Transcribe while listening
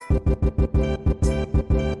Okay,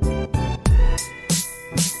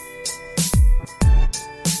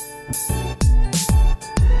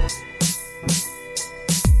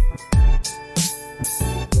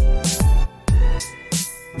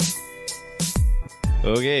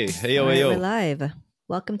 hey yo, All hey right, yo. we're live.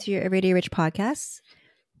 Welcome to your Everyday Rich podcast.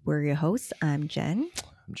 We're your hosts. I'm Jen.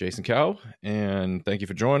 I'm Jason Cow, and thank you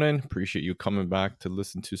for joining. Appreciate you coming back to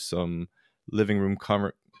listen to some living room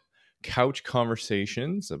couch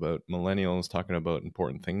conversations about millennials talking about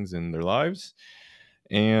important things in their lives.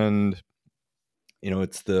 And, you know,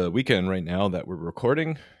 it's the weekend right now that we're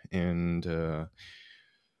recording, and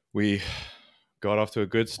we got off to a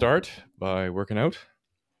good start by working out.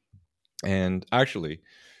 And actually,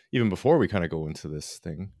 even before we kind of go into this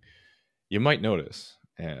thing, you might notice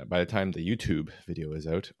by the time the YouTube video is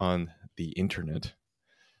out on the internet,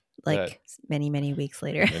 Like many weeks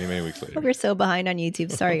later. many weeks later. We're so behind on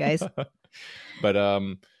YouTube. Sorry, guys. But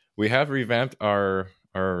we have revamped our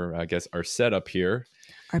I guess our setup here,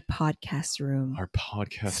 Our podcast room our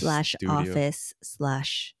podcast slash studio. office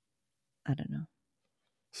slash, I don't know,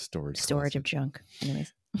 storage of closet. junk.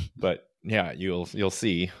 Anyways, But yeah, you'll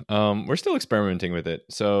see. We're still experimenting with it,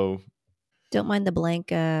 so don't mind the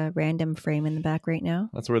blank random frame in the back right now.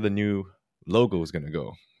 that's where the new logo is going to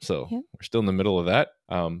go. So Yep. we're still in the middle of that.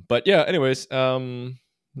 But yeah, anyways,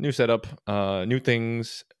 new setup, new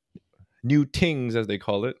things as they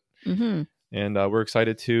call it. Mm-hmm. And we're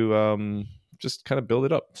excited to just kind of build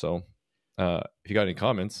it up. So if you got any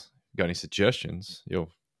comments, got any suggestions, Let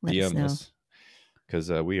us DM know. us,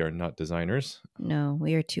 because we are not designers. No,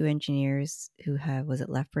 we are two engineers who have, was it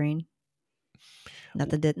left brain? Not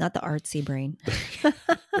the artsy brain.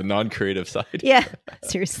 The non-creative side. Yeah,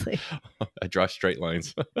 seriously. I draw straight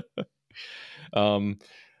lines.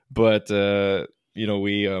 But you know,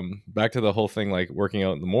 we back to the whole thing, like working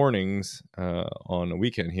out in the mornings on a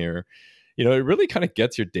weekend here. You know, it really kind of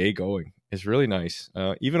gets your day going. It's really nice,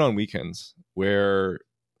 even on weekends where,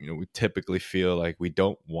 you know, we typically feel like we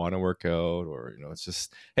don't want to work out, or, you know, it's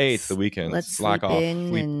just, hey, it's the weekend, Let's slack sleep off,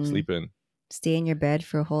 in sleep in. Stay in your bed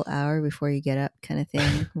for a whole hour before you get up, kind of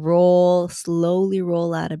thing. Slowly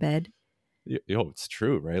roll out of bed. Yo, it's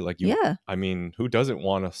true, right? Like Yeah. I mean, who doesn't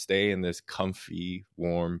want to stay in this comfy,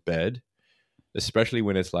 warm bed, especially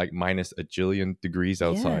when it's like minus a jillion degrees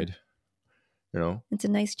outside? You know, It's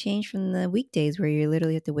a nice change from the weekdays where you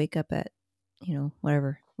literally have to wake up at, you know,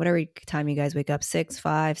 whatever time you guys wake up, 6,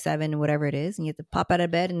 5, 7, whatever it is, and you have to pop out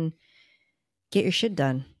of bed and get your shit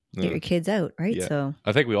done, get your kids out, right? Yeah. So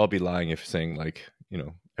I think we all be lying if saying, like, you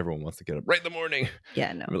know, everyone wants to get up right in the morning.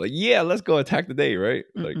 yeah, no, We're like, yeah, let's go attack the day, right?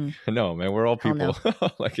 Like, no, man, we're all Hell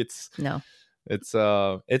people. Like it's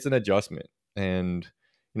an adjustment. And,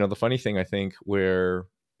 you know, the funny thing, I think,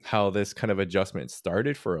 how this kind of adjustment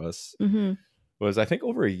started for us was, I think,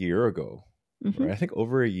 over a year ago. Right? I think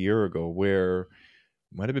over a year ago, where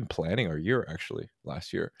we might have been planning our year, actually,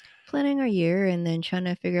 last year. Planning our year and then trying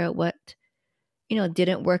to figure out what, you know,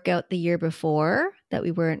 didn't work out the year before that we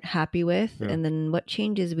weren't happy with, and then what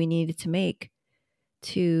changes we needed to make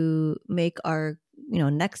our, you know,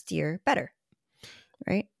 next year better,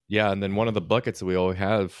 right? Yeah, and then one of the buckets that we all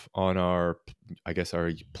have on our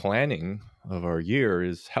planning of our year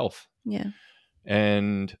is health. Yeah.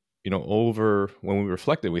 And, you know, when we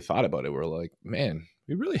reflected, we thought about it, we're like, man,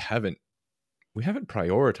 we haven't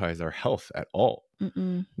prioritized our health at all.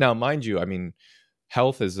 Now, mind you, I mean,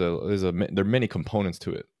 health there are many components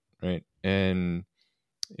to it, right? And,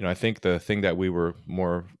 you know, I think the thing that we were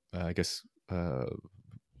more,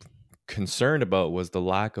 concerned about was the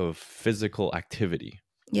lack of physical activity.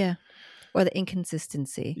 Yeah. Or the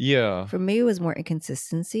inconsistency. Yeah. For me, it was more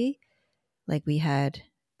inconsistency. Like, we had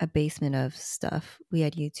a basement of stuff. We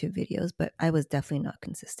had YouTube videos, but I was definitely not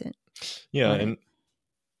consistent. Yeah. And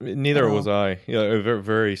neither was I. Very,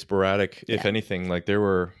 very sporadic, if anything. Like, there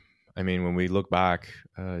were, I mean, when we look back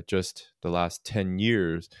just the last 10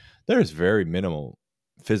 years, there's very minimal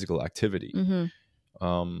physical activity.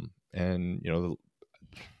 And, you know,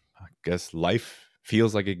 I guess life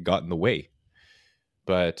feels like it got in the way.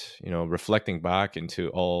 But, you know, reflecting back into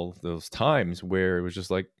all those times where it was just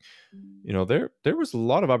like, you know, there was a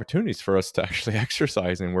lot of opportunities for us to actually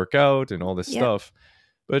exercise and work out and all this stuff,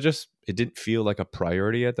 but it didn't feel like a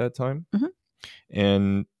priority at that time.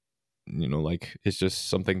 And, you know, like, it's just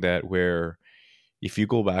something that where if you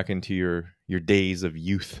go back into your days of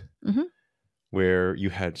youth, where you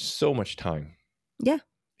had so much time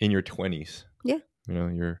in your 20s, you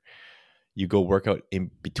know, you go work out in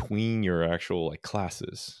between your actual, like,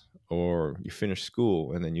 classes, or you finish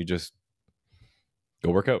school and then you just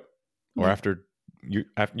go work out. Or after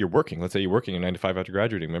you're working, let's say you're working a 9 to 5 after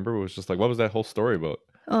graduating. Remember, it was just like, what was that whole story about?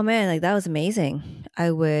 Oh man, like that was amazing.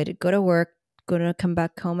 I would go to work, come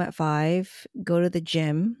back home at 5, go to the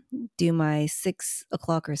gym, do my 6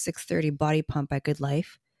 o'clock or 6:30 body pump at Good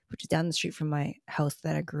Life, which is down the street from my house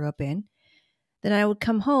that I grew up in. Then I would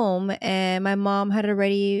come home and my mom had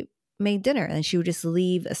already made dinner, and she would just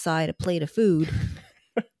leave aside a plate of food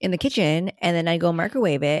in the kitchen, and then I'd go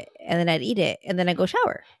microwave it, and then I'd eat it, and then I'd go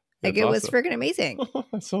shower. Like That's it was awesome. freaking amazing.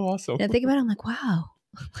 That's so awesome. And I think about it, I'm like, wow.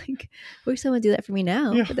 Like, I wish someone would do that for me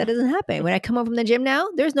now, Yeah. but that doesn't happen. When I come home from the gym now,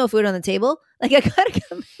 there's no food on the table. Like, I gotta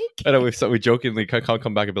come make I know it. we jokingly can't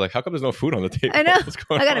come back and be like, how come there's no food on the table? I know. What's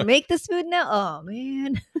going I gotta on? make this food now. Oh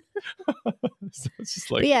man. So it's just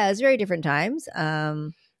But like, yeah, it was very different times.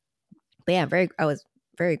 But yeah, I was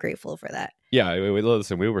very grateful for that. yeah,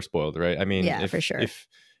 listen, we were spoiled, right? I mean, Yeah, for sure.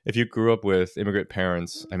 If you grew up with immigrant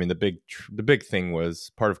parents, I mean, the big thing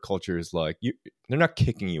was part of culture is like they're not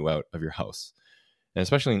kicking you out of your house, and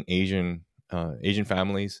especially in Asian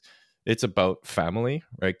families, it's about family,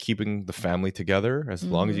 right? Keeping the family together as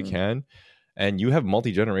long as you Mhm. can, and you have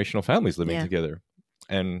multi-generational families living Yeah. together.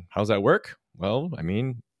 And how's that work? Well, I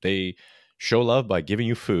mean, they show love by giving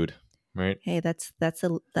you food, right? Hey, that's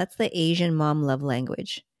the Asian mom love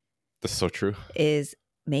language, That's so true. is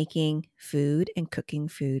making food and cooking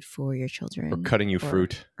food for your children, Or cutting you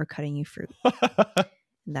fruit. or cutting you fruit.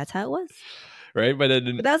 And that's how it was. Right? But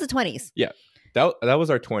then, But that was the 20s. yeah, that was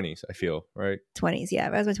our 20s, I feel, right? 20s, yeah,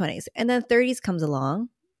 that was my 20s. And then 30s comes along.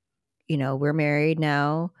 You know, we're married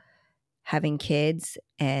now, having kids,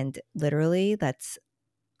 and literally that's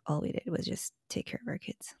all we did was just take care of our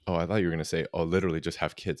kids. Oh, I thought you were going to say, oh, literally just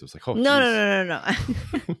have kids. I was like, oh, No,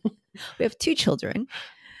 geez. no. We have 2 children,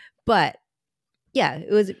 but yeah,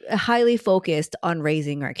 it was highly focused on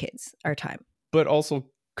raising our kids, our time. But also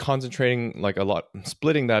concentrating like a lot,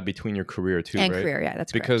 splitting that between your career too, And right? career, yeah,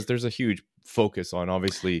 that's Because correct. there's a huge focus on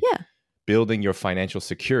obviously Yeah. building your financial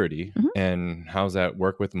security. Mhm. And how's that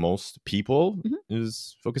work with most people Mhm.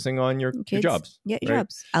 is focusing on your Kids, jobs. Yeah, your right?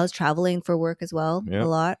 jobs. I was traveling for work as well, Yeah. a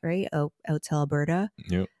lot, right? Out to Alberta.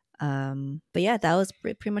 Yeah. But yeah, that was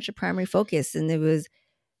pretty much a primary focus, and it was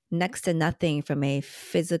next to nothing from a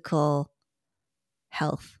physical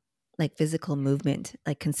health, like physical movement,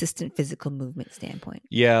 like consistent physical movement standpoint.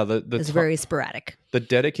 Yeah. It's very sporadic. The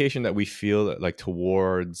dedication that we feel that like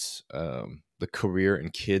towards the career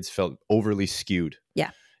and kids felt overly skewed.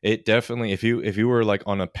 Yeah. It definitely, if you were like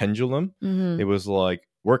on a pendulum, Mm-hmm. it was like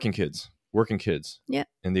working kids. Yeah.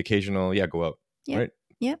 And the occasional, go out. Yeah. Right.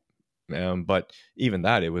 Yeah. But even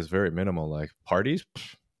that, it was very minimal. Like parties,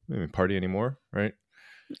 we don't party anymore, right?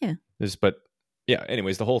 Yeah. But yeah.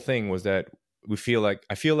 Anyways, the whole thing was that I feel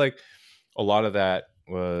like a lot of that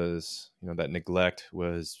was, that neglect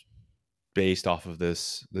was based off of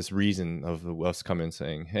this reason of us coming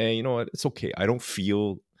saying, hey, you know what? It's okay. I don't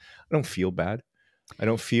feel bad. I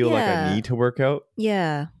don't feel like I need to work out.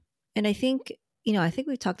 Yeah. And I think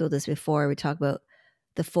we've talked about this before. We talked about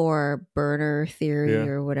the 4 burner theory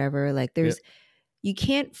or whatever. Like you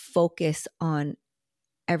can't focus on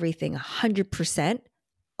everything 100%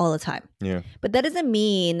 all the time. Yeah. But that doesn't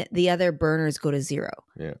mean the other burners go to 0.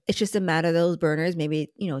 Yeah. It's just a matter of those burners, maybe,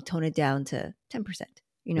 tone it down to 10%,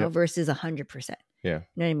 versus 100%. Yeah. You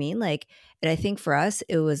know what I mean? Like, and I think for us,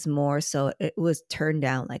 it was more so, it was turned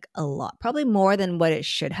down like a lot, probably more than what it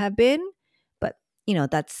should have been. But,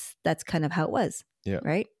 that's kind of how it was. Yeah.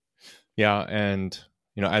 Right. Yeah. And,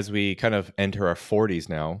 as we kind of enter our 40s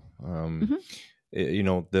now,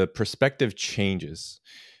 the perspective changes,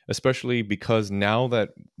 especially because now that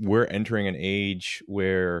we're entering an age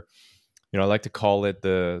where, I like to call it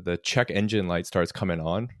the check engine light starts coming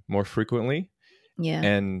on more frequently. Yeah.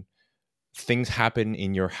 And things happen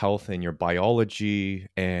in your health and your biology,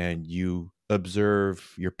 and you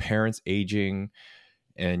observe your parents aging,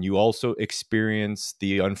 and you also experience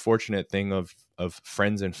the unfortunate thing of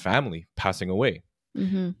friends and family passing away,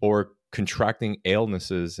 or contracting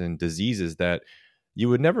illnesses and diseases that you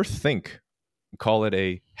would never think, call it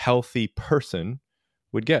a healthy person,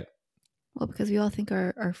 would get. Well, because we all think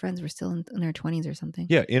our friends were still in our 20s or something.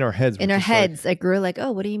 Yeah, in our heads. In our heads, like we're like,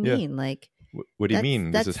 oh, what do you mean? Like, what do you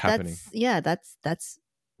mean this is happening?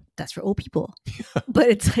 That's for old people. But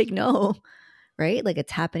it's like, no, right? Like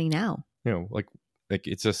it's happening now. Like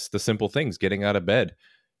it's just the simple things. Getting out of bed,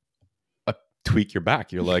 tweak your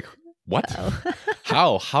back. You're like, what?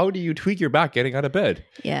 How do you tweak your back getting out of bed?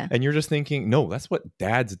 Yeah. And you're just thinking, no, that's what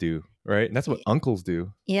dads do, right? And that's what uncles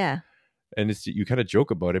do. Yeah. And you kind of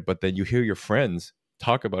joke about it, but then you hear your friends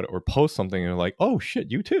talk about it or post something, and you're like, oh shit,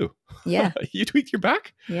 you too. Yeah. You tweaked your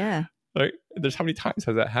back? Yeah. Like, there's how many times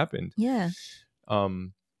has that happened? Yeah.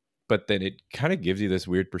 But then it kind of gives you this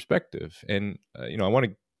weird perspective. And, I want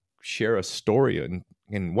to share a story and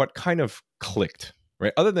and what kind of clicked,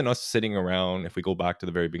 right? Other than us sitting around, if we go back to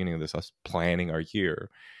the very beginning of this, us planning our year,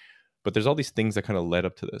 but there's all these things that kind of led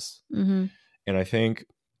up to this. Mm-hmm. And I think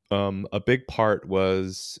a big part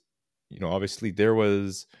was, obviously there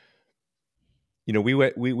was,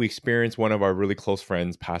 we experienced one of our really close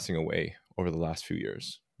friends passing away over the last few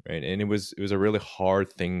years, right? And it was a really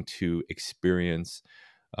hard thing to experience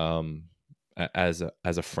as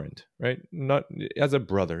a friend, right? Not as a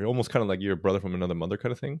brother, almost kind of like you're a brother from another mother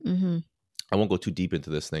kind of thing. Mm-hmm. I won't go too deep into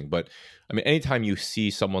this thing, but I mean, anytime you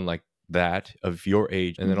see someone like that of your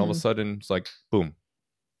age, and then all of a sudden it's like, boom,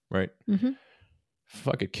 right? Mm-hmm.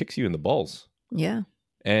 Fuck, it kicks you in the balls. Yeah.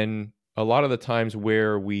 And a lot of the times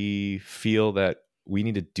where we feel that we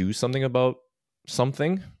need to do something about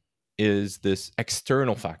something is this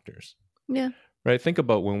external factors. Yeah. Right? Think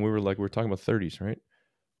about when we were talking about 30s, right?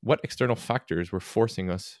 What external factors were forcing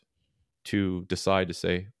us to decide to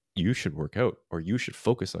say, you should work out, or you should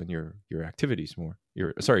focus on your activities more.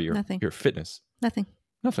 Your fitness. Nothing.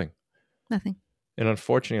 And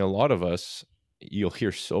unfortunately, a lot of us, you'll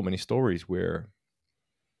hear so many stories where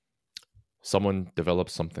someone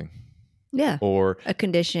develops something. Yeah. Or a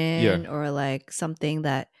condition, or like something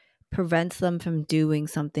that prevents them from doing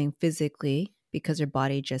something physically because their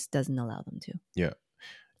body just doesn't allow them to. Yeah.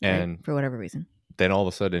 And for whatever reason. Then all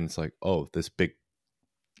of a sudden it's like, oh, this big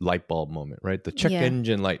light bulb moment, right? The check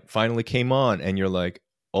engine light finally came on, and you're like,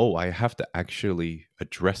 oh, I have to actually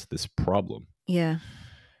address this problem. Yeah.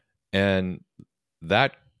 And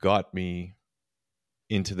that got me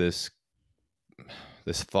into this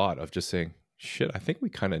thought of just saying, shit, I think we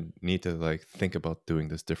kind of need to like think about doing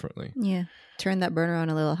this differently. Yeah. Turn that burner on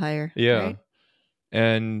a little higher. Yeah. Right?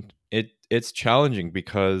 And it's challenging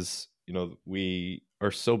because, we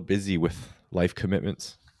are so busy with life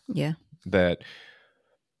commitments. Yeah. That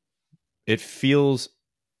it feels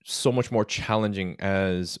so much more challenging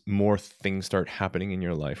as more things start happening in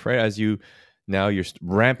your life, right? As you're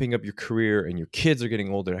ramping up your career, and your kids are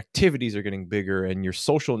getting older, activities are getting bigger, and your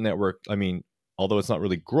social network, I mean, although it's not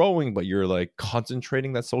really growing, but you're like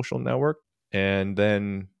concentrating that social network. And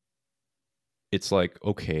then it's like,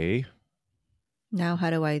 okay, now how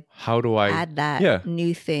do I add that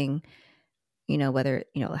new thing, whether,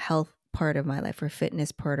 a health part of my life or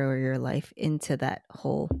fitness part of your life into that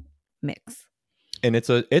whole mix. And it's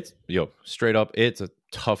straight up, it's a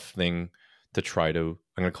tough thing to try to,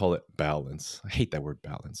 I'm going to call it balance. I hate that word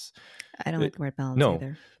balance. I don't like the word balance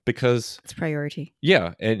either. Because it's priority.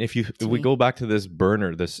 Yeah. And if we go back to this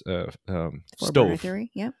burner, this stove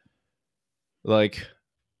theory, yep. Like,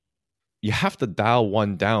 you have to dial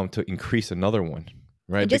one down to increase another one,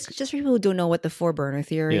 right? Just for people who don't know what the 4-burner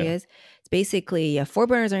theory is, it's basically 4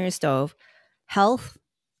 burners on your stove: health,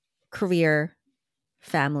 career,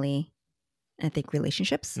 family, and I think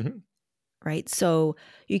relationships. Mm-hmm. Right? So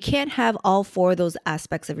you can't have all 4 of those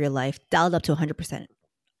aspects of your life dialed up to 100%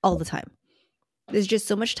 all the time. There's just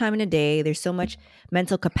so much time in a day. There's so much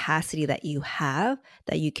mental capacity that you have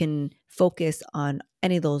that you can focus on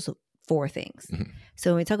any of those 4 things. Mm-hmm. So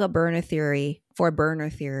when we talk about burner theory, 4-burner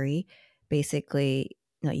theory, basically,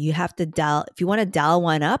 you have to dial, if you want to dial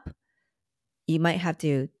one up, you might have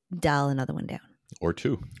to dial another one down. Or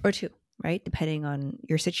two, right? Depending on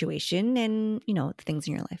your situation and, things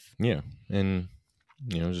in your life. Yeah. And,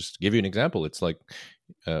 just to give you an example, it's like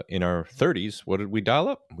in our 30s, what did we dial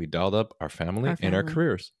up? We dialed up our family and our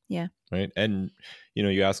careers. Yeah. Right. And,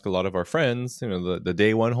 you ask a lot of our friends, the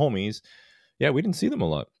day one homies, we didn't see them a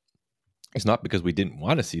lot. It's not because we didn't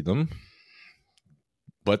want to see them,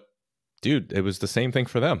 but dude, it was the same thing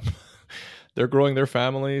for them. They're growing their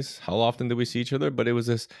families. How often do we see each other? But it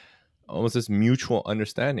was almost this mutual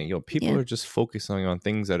understanding. People are just focusing on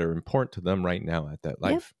things that are important to them right now at that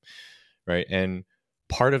life. Right. And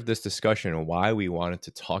part of this discussion and why we wanted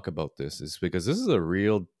to talk about this is because this is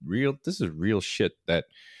real shit that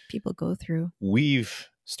people go through. We've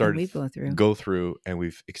started go through, and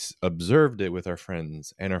we've observed it with our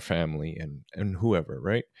friends and our family and whoever,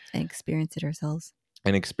 right? And experienced it ourselves.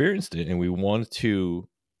 And we want to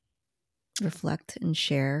reflect and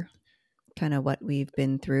share kind of what we've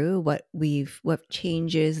been through, what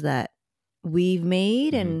changes that we've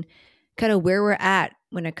made, mm-hmm. and kind of where we're at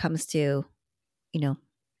when it comes to,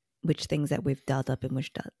 which things that we've dialed up and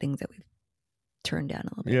which things that we've turned down a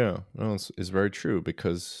little bit. Yeah, no, it's very true,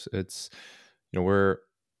 because it's,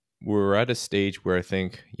 we're at a stage where I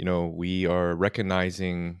think, we are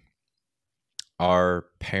recognizing our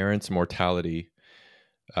parents' mortality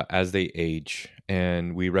as they age,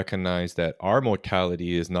 and we recognize that our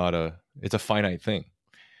mortality is it's a finite thing,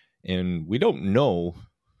 and we don't know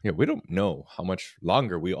how much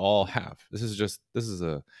longer we all have. This is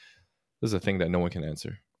This is a thing that no one can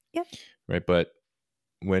answer. Yeah. Right. But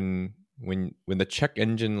when the check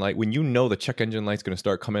engine light, when you know the check engine light's going to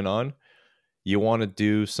start coming on, you want to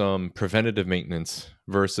do some preventative maintenance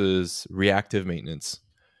versus reactive maintenance.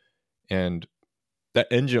 And that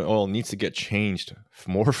engine oil needs to get changed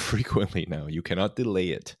more frequently now. You cannot delay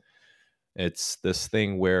it. It's this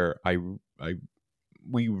thing where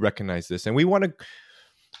we recognize this, and we want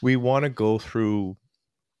to go through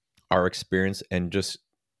our experience and just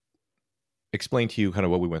explain to you kind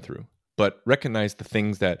of what we went through, but recognize the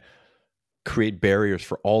things that create barriers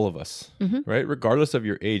for all of us, right? Regardless of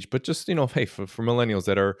your age, but just, hey, for millennials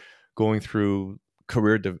that are going through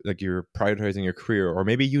career, like you're prioritizing your career, or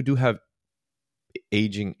maybe you do have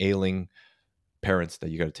ailing parents that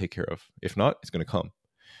you got to take care of. If not, it's going to come.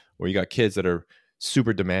 Or you got kids that are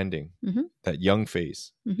super demanding, that young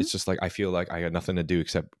phase. It's just like, I feel like I got nothing to do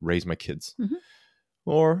except raise my kids.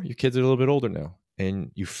 Or your kids are a little bit older now,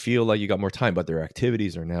 and you feel like you got more time, but their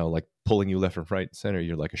activities are now like pulling you left and right and center.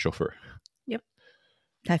 You're like a chauffeur. Yep.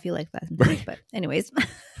 I feel like that. Right. But anyways.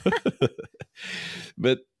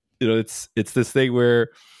 But, it's this thing where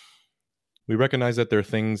we recognize that there are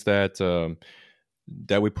things that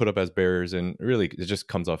that we put up as barriers, and really it just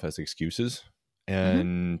comes off as excuses.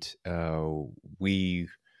 And we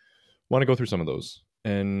want to go through some of those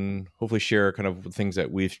and hopefully share kind of things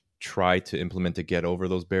that we've tried to implement to get over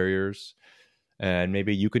those barriers. And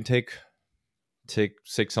maybe you can take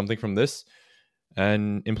something from this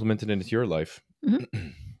and implement it into your life. I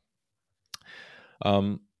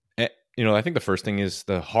think the first thing is,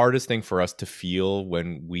 the hardest thing for us to feel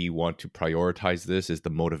when we want to prioritize this is the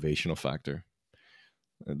motivational factor.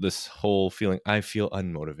 This whole feeling, I feel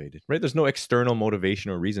unmotivated, right? There's no external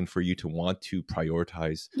motivation or reason for you to want to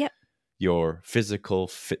prioritize your physical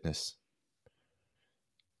fitness.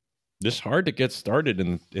 It's hard to get started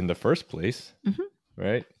in the first place,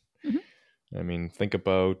 right? I mean, think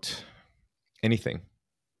about anything,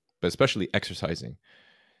 but especially exercising.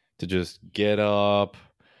 To just get up,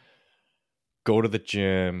 go to the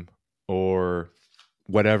gym, or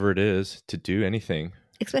whatever it is, to do anything.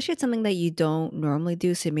 Especially it's something that you don't normally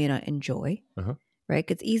do, so you may not enjoy, right?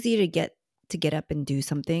 It's easier to get up and do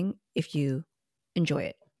something if you enjoy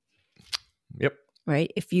it. Yep.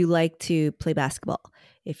 Right? If you like to play basketball,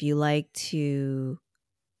 if you like to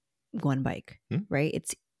go on a bike, right?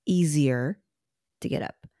 It's easier to get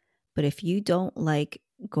up. But if you don't like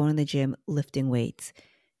going to the gym, lifting weights,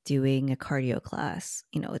 doing a cardio class,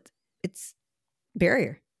 it's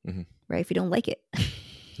barrier, right? If you don't like it.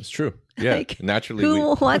 It's true. Yeah. Naturally.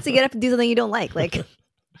 Who wants to get up and do something you don't like? Like,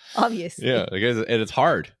 obviously. Yeah. And it's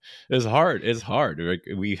hard. It's hard. Like,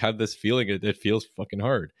 we have this feeling it feels fucking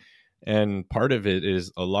hard. And part of it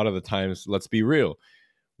is, a lot of the times, let's be real,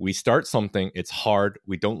 we start something, it's hard,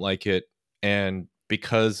 we don't like it. And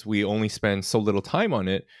because we only spend so little time on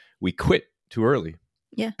it, we quit too early.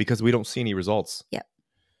 Yeah. Because we don't see any results. Yeah.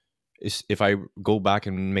 If I go back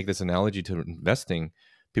and make this analogy to investing,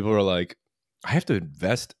 people are like, I have to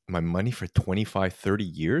invest my money for 25, 30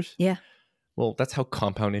 years? Yeah. Well, that's how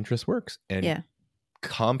compound interest works. And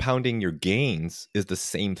compounding your gains is the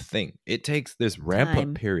same thing. It takes this ramp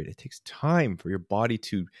up period. It takes time for your body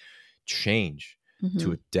to change,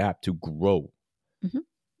 to adapt, to grow.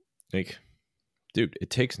 Like, dude, it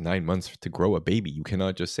takes 9 months to grow a baby. You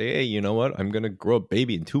cannot just say, hey, you know what? I'm going to grow a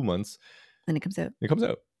baby in 2 months. And it comes out.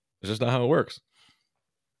 It's just not how it works.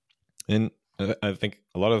 And I think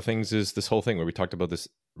a lot of the things is this whole thing where we talked about this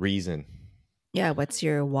reason. Yeah. What's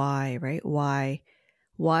your why, right? Why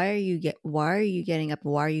are you getting up?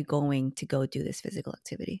 Why are you going to go do this physical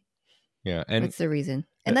activity? Yeah. And what's the reason?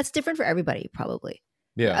 And that's different for everybody, probably.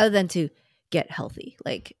 Yeah. Other than to get healthy.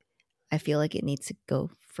 Like, I feel like it needs to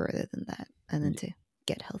go further than that, and then to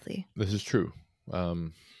get healthy. This is true.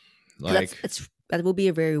 That will be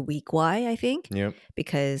a very weak why, I think. Yeah.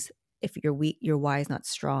 Because if you're weak, your why is not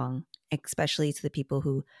strong, especially to the people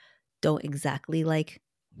who don't exactly like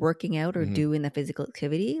working out or doing the physical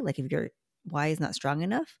activity. Like, if your why is not strong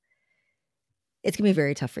enough, it's gonna be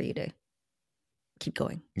very tough for you to keep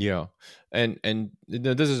going. Yeah. And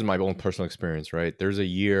this is my own personal experience, right? There's a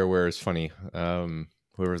year where it's funny.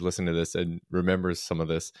 Whoever's listening to this and remembers some of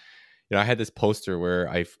this, I had this poster where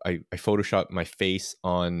I photoshopped my face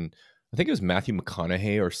on, I think it was Matthew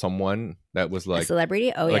McConaughey or someone that was like a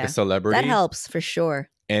celebrity. Oh, like yeah, a celebrity. That helps for sure.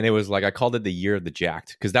 And it was like, I called it the Year of the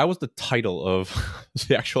Jacked, because that was the title of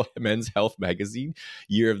the actual Men's Health magazine,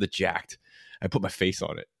 Year of the Jacked. I put my face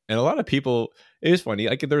on it. And a lot of people, it is funny.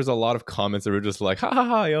 Like, there's a lot of comments that were just like, ha ha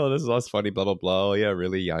ha, yo, this is us funny, blah, blah, blah. Oh, yeah,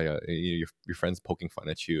 really? Yeah. Your friend's poking fun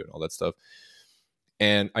at you and all that stuff.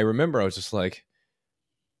 And I remember I was just like,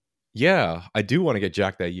 yeah, I do want to get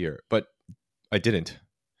jacked that year. But I didn't.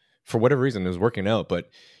 For whatever reason, it was working out, but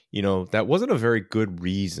that wasn't a very good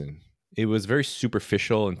reason. It was very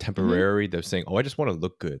superficial and temporary. They're saying, "Oh, I just want to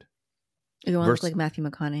look good." You want to look like Matthew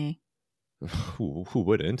McConaughey. Who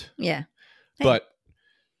wouldn't? Yeah. Hey. But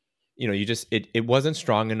you just it wasn't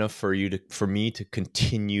strong enough for me to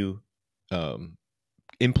continue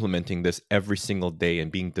implementing this every single day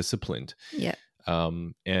and being disciplined. Yeah.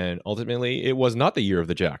 And ultimately, it was not the year of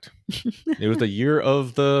the jacked. It was the year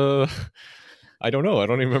of the. I don't know. I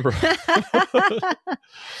don't even remember.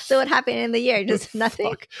 So what happened in the year? Just nothing?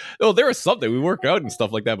 Fuck. Oh, there was something. We worked out and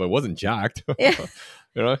stuff like that, but it wasn't jacked. Yeah.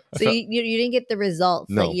 So you didn't get the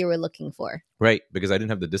results that you were looking for. Right. Because I didn't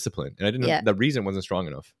have the discipline. And I didn't the reason wasn't strong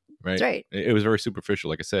enough. Right. That's right. It was very superficial,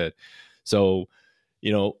 like I said. So,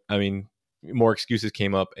 I mean, more excuses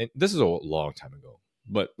came up. And this is a long time ago.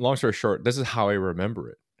 But long story short, this is how I remember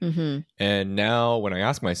it. Mm-hmm. And now when I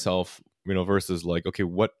ask myself, versus like, okay,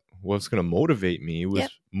 what's going to motivate me was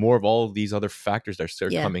more of all of these other factors that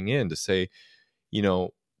start coming in to say,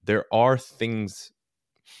 there are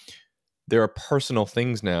personal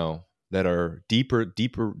things now that are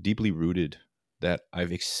deeply rooted that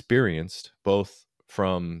I've experienced, both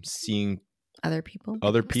from seeing other people,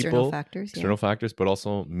 external factors, but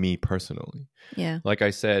also me personally. Yeah. Like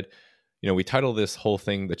I said, we title this whole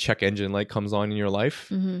thing, the check engine light comes on in your life.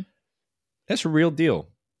 Mm-hmm. That's a real deal.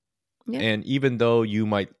 Yeah. And even though you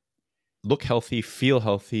might look healthy, feel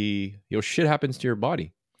healthy, shit happens to your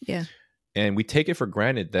body. Yeah. And we take it for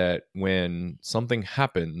granted that when something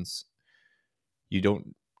happens, you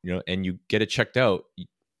don't, and you get it checked out,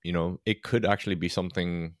 it could actually be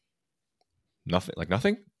something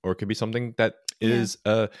nothing, or it could be something that is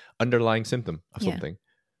a underlying symptom of something.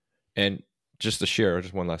 And just to share,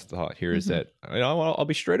 just one last thought here is that I'll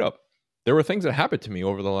be straight up. There were things that happened to me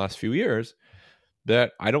over the last few years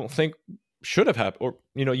that I don't think should have happened, or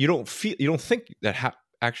you don't think that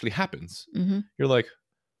actually happens. Mm-hmm. You're like,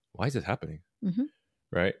 why is this happening? Mm-hmm.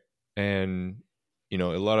 Right? And a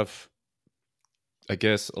lot of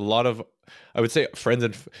I would say friends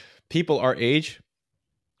and people our age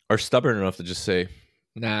are stubborn enough to just say,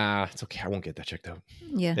 nah, it's okay, I won't get that checked out.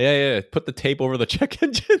 Yeah. Put the tape over the check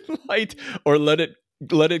engine light, or let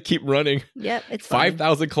it keep running. Yep, it's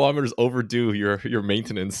 5,000 kilometers overdue your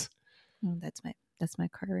maintenance. Oh, that's my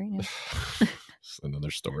car right now. It's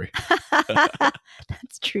another story.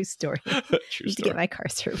 That's true story. True Need to get my car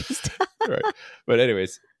serviced. Right. But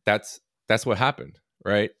anyways, that's what happened,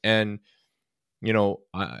 right? And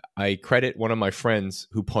I credit one of my friends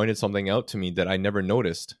who pointed something out to me that I never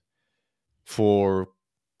noticed, for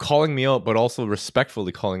calling me out, but also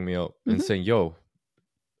respectfully calling me out and saying, yo,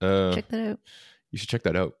 check that out. You should check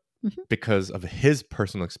that out, because of his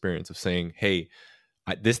personal experience of saying, hey,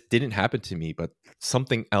 this didn't happen to me, but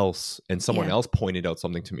something else and someone else pointed out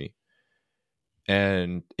something to me.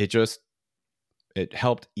 And it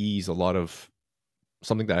helped ease a lot of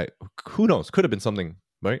something that who knows, could have been something,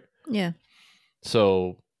 right? Yeah.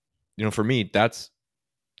 So, for me, that's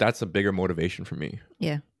a bigger motivation for me.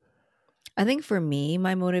 Yeah. I think for me,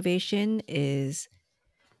 my motivation is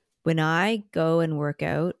when I go and work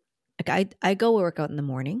out, like I go work out in the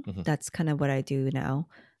morning. Mm-hmm. That's kind of what I do now.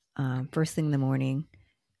 First thing in the morning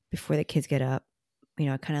before the kids get up,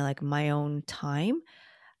 kind of like my own time.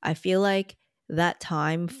 I feel like that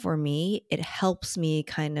time for me, it helps me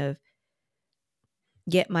kind of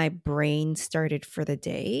get my brain started for the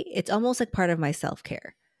day. It's almost like part of my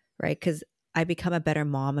self-care, right? Because I become a better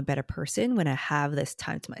mom, a better person when I have this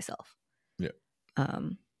time to myself. Yeah.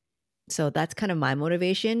 So that's kind of my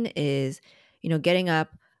motivation is, getting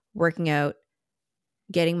up, working out,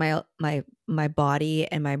 getting my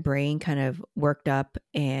body and my brain kind of worked up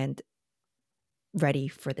and ready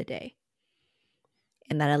for the day.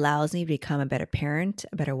 And that allows me to become a better parent,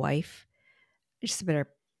 a better wife, just a better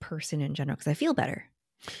person in general, because I feel better.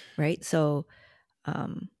 Right. So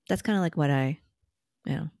that's kind of like what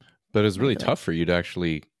But it's really tough for you to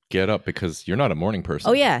actually get up because you're not a morning person.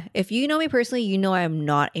 Oh, yeah. If you know me personally, you know I am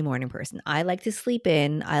not a morning person. I like to sleep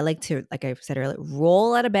in. I like to, like I said earlier,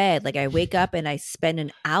 roll out of bed. Like I wake up and I spend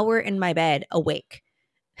an hour in my bed awake.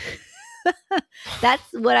 That's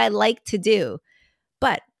what I like to do.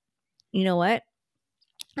 But you know what?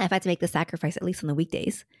 I've had to make the sacrifice, at least on the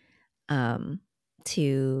weekdays,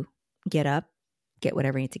 to get up, get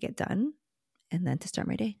whatever I need to get done, and then to start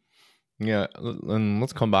my day. Yeah, and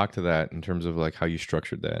let's come back to that in terms of like how you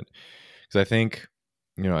structured that, because I think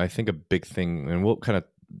a big thing, and we'll kind of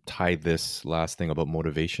tie this last thing about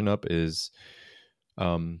motivation up, is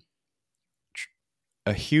a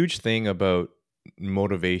huge thing about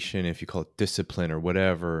motivation, if you call it discipline or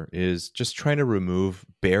whatever, is just trying to remove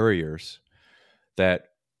barriers that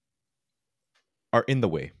are in the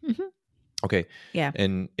way. Mm-hmm. Okay. Yeah.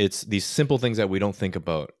 And it's these simple things that we don't think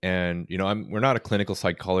about. And, we're not a clinical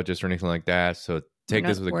psychologist or anything like that. So take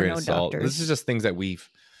this with a grain of salt. This is just things that we've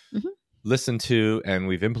listened to and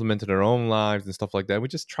we've implemented in our own lives and stuff like that. We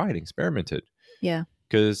just tried, experimented. Yeah.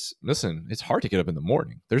 Because listen, it's hard to get up in the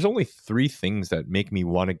morning. There's only 3 things that make me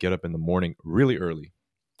want to get up in the morning really early.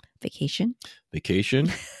 Vacation,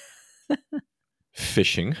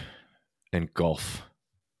 fishing, and golf.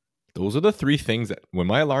 Those are the 3 things that when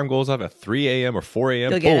my alarm goes off at 3 a.m. or 4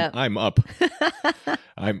 a.m., boom, I'm up.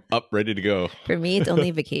 I'm up, ready to go. For me, it's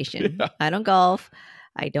only vacation. Yeah. I don't golf.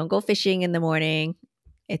 I don't go fishing in the morning.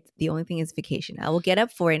 It's the only thing is vacation. I will get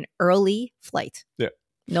up for an early flight. Yeah.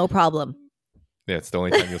 No problem. Yeah, it's the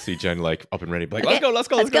only time you'll see Jen like up and ready. Like, okay, let's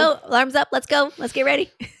go. Alarms up. Let's go. Let's get ready.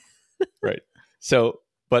 Right. So,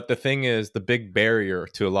 but the thing is, the big barrier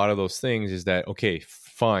to a lot of those things is that, okay,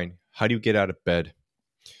 fine. How do you get out of bed?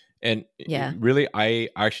 And really, I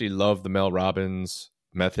actually love the Mel Robbins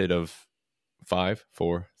method of 5,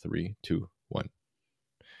 4, 3, 2, 1.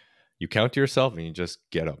 You count to yourself and you just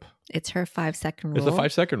get up. It's her 5-second rule. It's a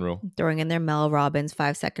 5-second rule. Throwing in there Mel Robbins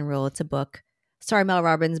 5-second rule. It's a book. Sorry, Mel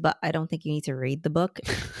Robbins, but I don't think you need to read the book.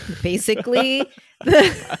 Basically,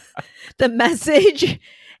 the message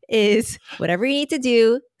is whatever you need to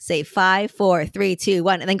do, say 5, 4, 3, 2,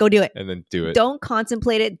 1, and then go do it. And then do it. Don't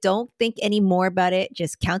contemplate it. Don't think any more about it.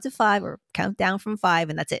 Just count to 5 or count down from 5,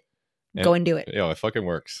 and that's it. Go and do it. It fucking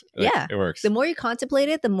works. Yeah. It works. The more you contemplate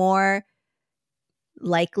it, the more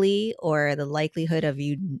likely or the likelihood of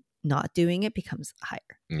you not doing it becomes higher.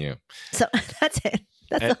 Yeah. So that's it.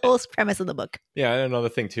 That's the whole premise of the book. Yeah. And another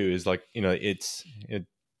thing too is like, it's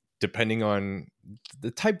depending on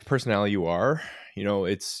the type of personality you are,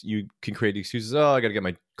 you can create excuses. Oh, I got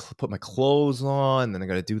to put my clothes on, then I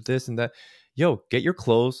got to do this and that. Get your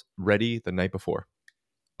clothes ready the night before.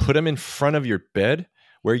 Put them in front of your bed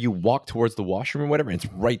where you walk towards the washroom or whatever. And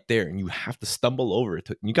it's right there and you have to stumble over it.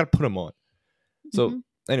 You got to put them on. So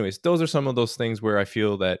anyways, those are some of those things where I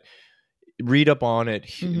feel that read up on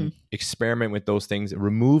it, experiment with those things,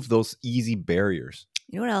 remove those easy barriers.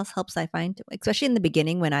 You know what else helps I find, especially in the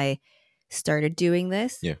beginning when I started doing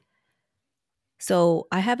this? Yeah. So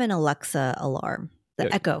I have an Alexa alarm,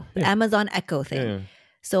 the Echo, the Amazon Echo thing. Yeah.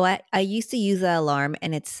 So I used to use that alarm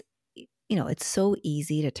and it's so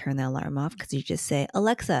easy to turn the alarm off because you just say,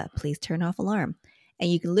 Alexa, please turn off alarm. And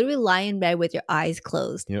you can literally lie in bed with your eyes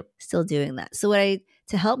closed, still doing that. So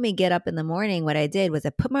to help me get up in the morning, what I did was I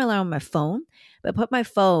put my alarm on my phone, but I put my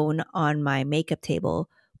phone on my makeup table,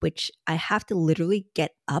 which I have to literally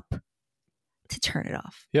get up to turn it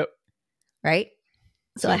off. Yep. Right?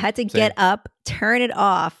 So I had to get up, turn it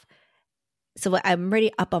off. So I'm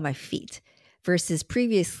already up on my feet versus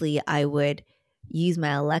previously I would use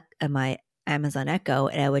my Amazon Echo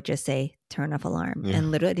and I would just say, turn off alarm. And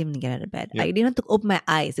literally I didn't even get out of bed. I didn't have to open my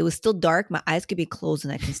eyes. It was still dark. My eyes could be closed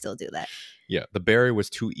and I can still do that. Yeah. The barrier was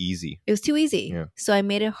too easy. It was too easy. Yeah. So I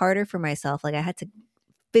made it harder for myself. Like I had to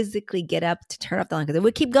physically get up to turn off the alarm because it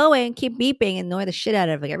would keep going, keep beeping and annoy the shit out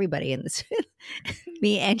of everybody in this,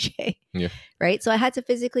 me and Jay. Yeah. Right. So I had to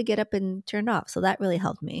physically get up and turn it off. So that really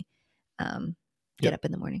helped me get up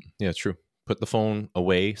in the morning. Yeah, it's true. Put the phone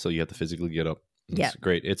away so you have to physically get up. It's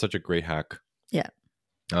great. It's such a great hack. Yeah.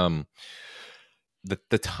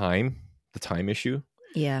 The time issue.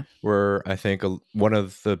 Yeah. Where I think one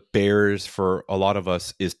of the barriers for a lot of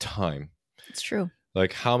us is time. It's true.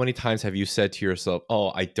 Like how many times have you said to yourself,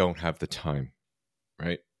 "Oh, I don't have the time."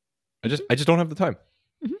 Right? I just don't have the time.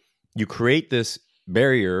 Mm-hmm. You create this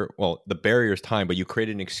barrier. Well, the barrier is time, but you create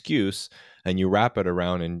an excuse and you wrap it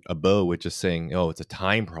around in a bow with just saying, "Oh, it's a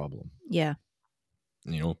time problem." Yeah.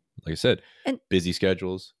 Like I said, busy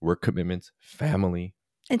schedules, work commitments, family.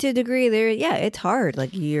 And to a degree it's hard.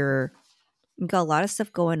 Like you've got a lot of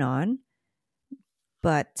stuff going on.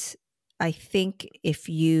 But I think if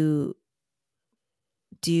you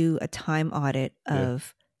do a time audit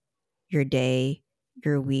of your day,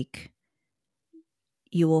 your week,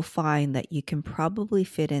 you will find that you can probably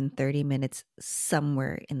fit in 30 minutes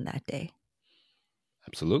somewhere in that day.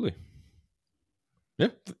 Absolutely. Yeah,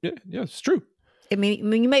 it's true. I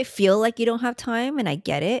mean, you might feel like you don't have time, and I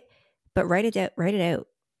get it, but write it out.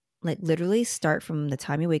 Like literally start from the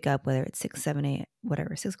time you wake up, whether it's 6, 7 a.m.,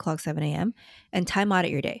 whatever, 6 o'clock, 7 a.m., and time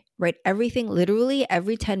audit your day. Write everything, literally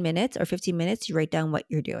every 10 minutes or 15 minutes, you write down what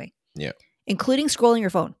you're doing. Yeah. Including scrolling your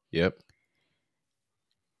phone. Yep.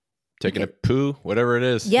 Taking a poo, whatever it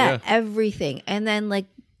is. Yeah, everything. And then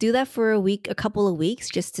do that for a couple of weeks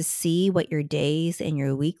just to see what your days and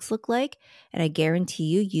your weeks look like. And I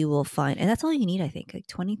guarantee you will find, and that's all you need, I think,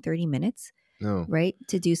 20, 30 minutes, right?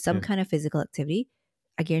 To do some kind of physical activity.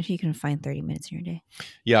 I guarantee you can find 30 minutes in your day.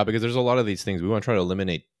 Yeah, because there's a lot of these things. We want to try to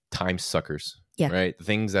eliminate time suckers. Yeah. Right. The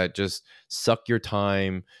things that just suck your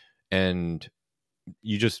time, and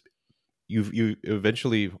you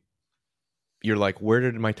eventually you're like, where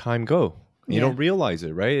did my time go? And you don't realize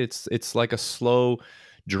it, right? It's like a slow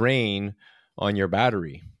drain on your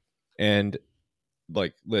battery. And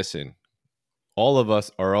like, listen, all of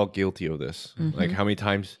us are all guilty of this. Mm-hmm. Like, how many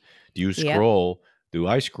times do you scroll? Do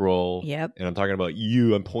I scroll? Yep. And I'm talking about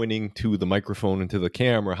you. I'm pointing to the microphone and to the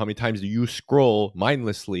camera. How many times do you scroll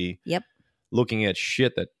mindlessly? Yep. Looking at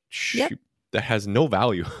shit that has no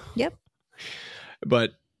value. Yep.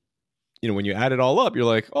 But when you add it all up, you're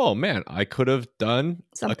like, oh man, I could have done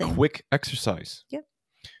something. A quick exercise. Yep.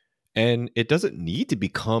 And it doesn't need to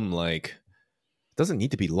become like, it doesn't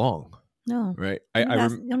need to be long. No. Right. You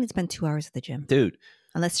don't need to spend 2 hours at the gym. Dude.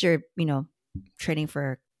 Unless you're, training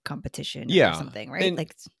for a competition or something, right?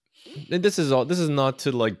 And this is not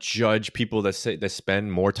to like judge people that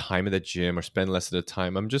spend more time at the gym or spend less of the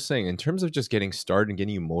time. I'm just saying, in terms of just getting started and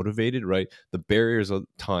getting you motivated, right? The barriers of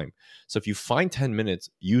time. So if you find 10 minutes,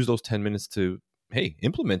 use those 10 minutes to, hey,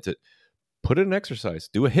 implement it. Put it in exercise.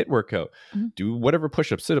 Do a HIIT workout. Mm-hmm. Do whatever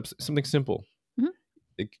push-ups, sit-ups, something simple. Mm-hmm.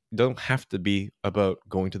 It doesn't have to be about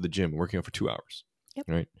going to the gym, working out for 2 hours. Yep.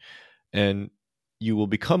 Right. And you will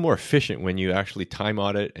become more efficient when you actually time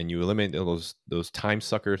audit and you eliminate those time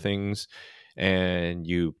sucker things and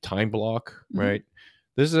you time block, mm-hmm. right?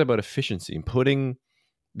 This is about efficiency and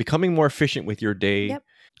becoming more efficient with your day. Yep.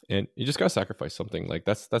 And you just got to sacrifice something. Like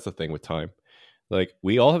that's the thing with time. Like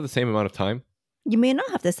we all have the same amount of time. You may not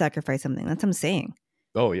have to sacrifice something. That's what I'm saying.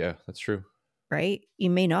 Oh yeah, that's true. Right? You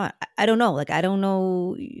may not. I don't know. Like, I don't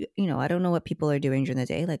know, I don't know what people are doing during the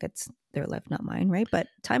day. Like, it's their life, not mine, right? But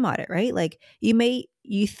time audit, right? Like,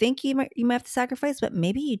 you think you might have to sacrifice, but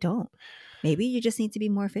maybe you don't. Maybe you just need to be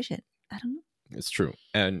more efficient. I don't know. It's true.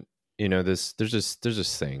 And, there's this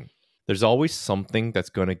saying, there's always something that's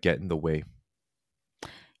going to get in the way.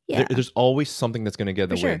 Yeah. There's always something that's going to get in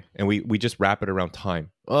the way. Sure. And we just wrap it around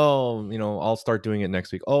time. Oh, I'll start doing it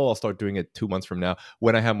next week. Oh, I'll start doing it 2 months from now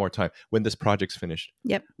when I have more time, when this project's finished.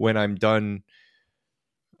 Yep. When I'm done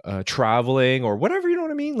traveling or whatever, you know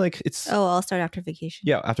what I mean? Like it's... Oh, I'll start after vacation.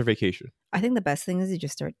 Yeah, after vacation. I think the best thing is you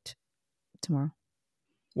just start tomorrow.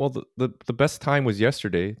 Well, the best time was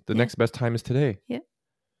yesterday. The next best time is today. Yeah.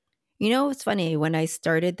 It's funny. When I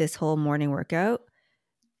started this whole morning workout,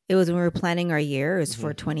 it was when we were planning our year. It was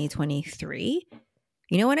for 2023.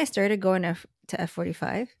 When I started going to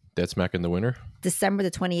F45? Dead smack in the winter? December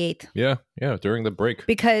the 28th. Yeah, during the break.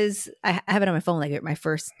 Because I have it on my phone, like my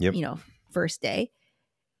first, first day.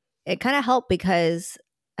 It kind of helped because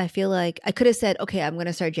I feel like I could have said, okay, I'm going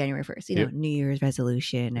to start January 1st. New Year's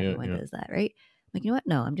resolution. Everyone does that, right? Like, you know what?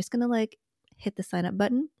 No, I'm just going to like hit the sign up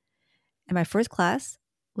button. And my first class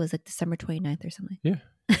was like December 29th or something. Yeah.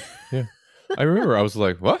 Yeah. I remember I was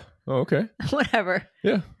like, what? Oh, okay. Whatever.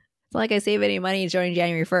 Yeah. It's not like I save any money joining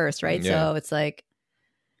January 1st, right? Yeah. So it's like,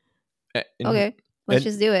 okay, let's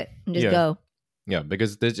just do it and just go. Yeah,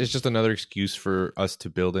 because it's just another excuse for us to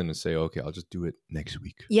build in and say, okay, I'll just do it next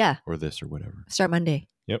week. Yeah. Or this or whatever. Start Monday.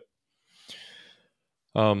 Yep.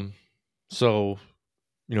 So,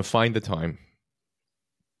 find the time.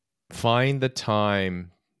 Find the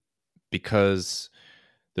time because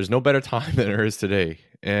there's no better time than there is today.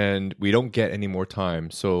 And we don't get any more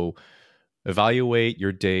time. So evaluate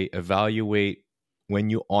your day, evaluate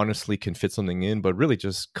when you honestly can fit something in, but really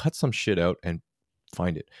just cut some shit out and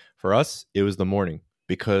find it. For us, it was the morning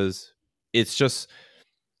because it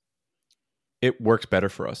works better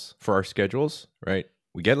for us, for our schedules, right?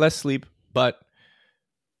 We get less sleep, but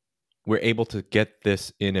we're able to get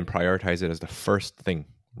this in and prioritize it as the first thing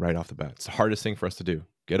right off the bat. It's the hardest thing for us to do.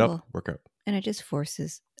 Get up, work out. And it just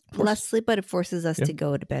forces less sleep, but it forces us to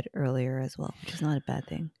go to bed earlier as well, which is not a bad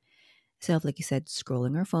thing. So, like you said,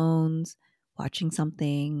 scrolling our phones, watching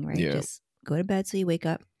something, right? Yeah. Just go to bed so you wake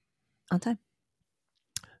up on time.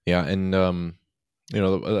 Yeah, and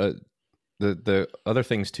the other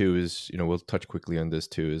things too is we'll touch quickly on this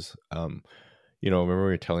too is remember you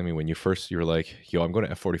were telling me when you were like, yo, I'm going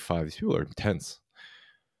to F45. These people are intense,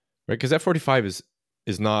 right? Because F45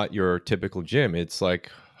 is not your typical gym. It's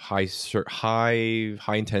like high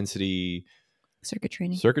intensity circuit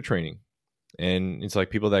training, and it's like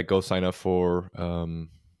people that go sign up for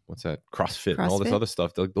what's that, CrossFit and all this other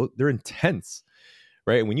stuff. They're intense,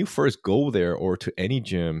 right? And when you first go there or to any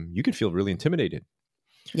gym, you can feel really intimidated.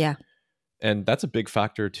 Yeah, and that's a big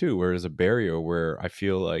factor too. Whereas a barrier where I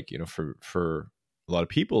feel like for a lot of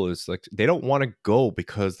people is like they don't want to go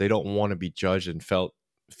because they don't want to be judged and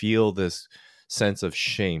feel this sense of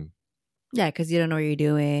shame. Yeah, because you don't know what you're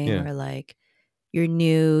doing, or like you're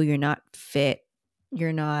new, you're not fit,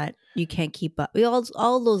 you can't keep up.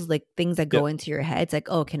 All those like things that go into your head. It's like,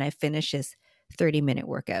 oh, can I finish this 30-minute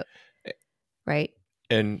workout? Right.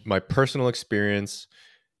 And my personal experience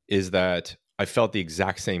is that I felt the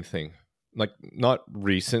exact same thing. Like, not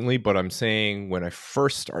recently, but I'm saying when I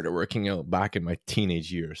first started working out back in my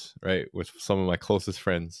teenage years, right, with some of my closest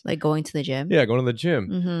friends. Like going to the gym? Yeah, going to the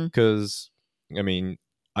gym. Because, I mean,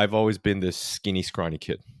 I've always been this skinny, scrawny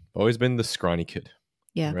kid. Always been the scrawny kid.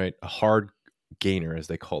 Yeah. Right? A hard gainer, as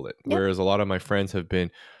they call it. Yep. Whereas a lot of my friends have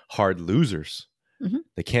been hard losers.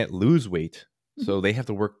 They can't lose weight. So they have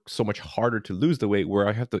to work so much harder to lose the weight, where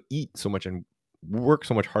I have to eat so much and work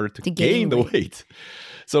so much harder to gain the weight.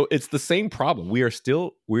 So it's the same problem. We are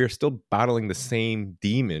still battling the same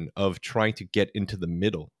demon of trying to get into the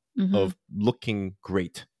middle of looking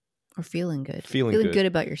great or feeling good. Feeling good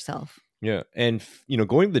about yourself. Yeah. And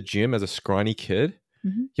going to the gym as a scrawny kid,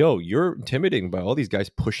 yo, you're intimidating by all these guys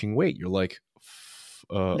pushing weight. You're like,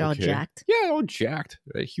 they're all jacked. Yeah, all jacked,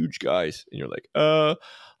 right? Huge guys. And you're like,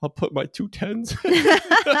 I'll put my 210s.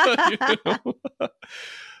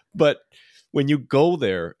 But when you go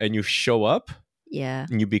there and you show up,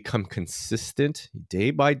 and you become consistent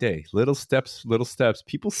day by day, little steps,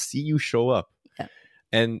 people see you show up. Yeah.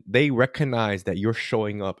 And they recognize that you're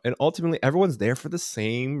showing up. And ultimately, everyone's there for the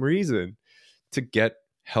same reason, to get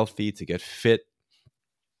healthy, to get fit.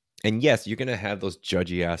 And yes, you're going to have those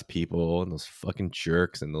judgy ass people and those fucking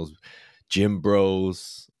jerks and those gym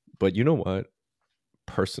bros. But you know what?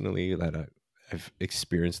 Personally, that I've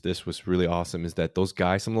experienced this was really awesome, is that those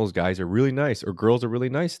guys, some of those guys are really nice, or girls are really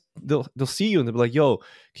nice. They'll see you and they'll be like, yo,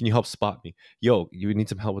 can you help spot me? Yo, you need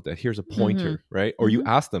some help with that. Here's a pointer, right? Or you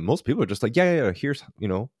ask them. Most people are just like, yeah, here's,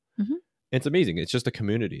 It's amazing. It's just a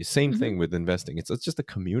community. Same thing with investing. It's just a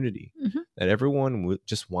community that everyone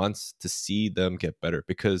just wants to see them get better,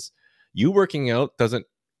 because you working out doesn't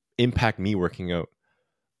impact me working out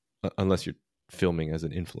unless you're filming as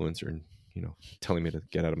an influencer and, telling me to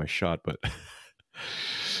get out of my shot.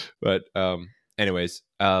 But anyways,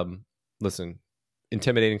 listen,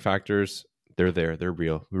 intimidating factors, they're there. They're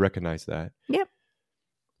real. We recognize that. Yep.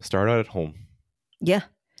 Start out at home. Yeah.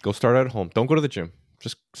 Go start out at home. Don't go to the gym.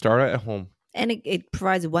 Just start out at home. And it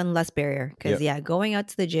provides one less barrier, because going out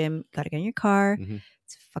to the gym, got to get in your car.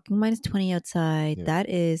 It's fucking -20 outside. Yeah. That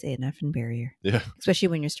is an effing barrier. Yeah. Especially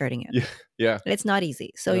when you're starting it. Yeah. It's not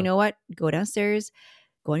easy. So you know what? Go downstairs,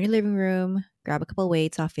 go in your living room, grab a couple of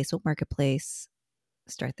weights off Facebook Marketplace.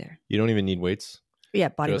 Start there. You don't even need weights. Yeah,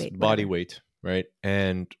 body weight. Body weight, right?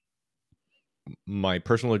 And my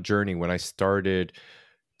personal journey when I started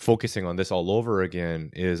focusing on this all over again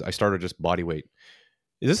is I started just body weight.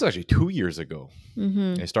 This is actually 2 years ago.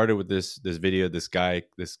 I started with this video, this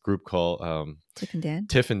group called Tiff and Dan.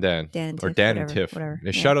 Tiff and Dan. Dan and Tiff.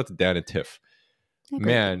 Yeah. Shout out to Dan and Tiff. Okay.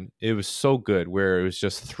 Man, it was so good, where it was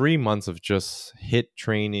just 3 months of just HIIT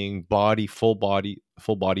training, full body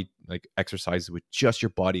like exercises with just your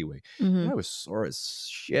body weight. I was sore as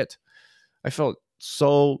shit. I felt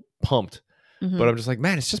so pumped. But I'm just like,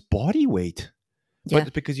 man, it's just body weight. Yeah.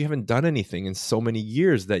 But because you haven't done anything in so many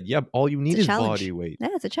years that, all you need is body weight. Yeah,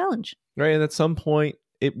 it's a challenge. Right. And at some point,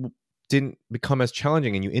 it didn't become as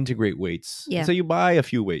challenging, and you integrate weights. Yeah. And so you buy a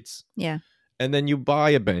few weights. Yeah. And then you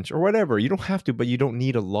buy a bench or whatever. You don't have to, but you don't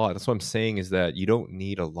need a lot. That's what I'm saying, is that you don't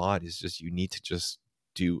need a lot. It's just you need to just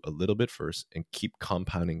do a little bit first and keep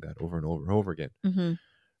compounding that over and over and over again.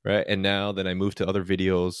 Right. And now then I move to other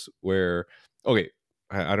videos where, okay,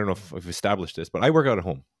 I don't know if I've established this, but I work out at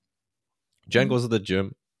home. Jen goes to the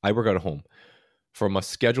gym. I work out at home. From a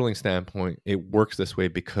scheduling standpoint, it works this way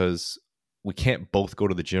because we can't both go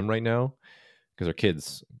to the gym right now, because our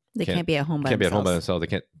kids can't be at home by themselves. They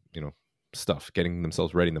can't, getting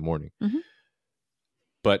themselves ready in the morning.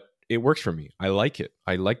 But it works for me. I like it.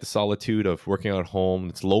 I like the solitude of working out at home.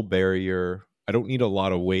 It's low barrier. I don't need a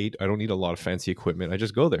lot of weight. I don't need a lot of fancy equipment. I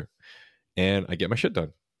just go there and I get my shit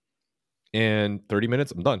done. And 30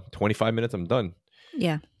 minutes, I'm done. 25 minutes, I'm done.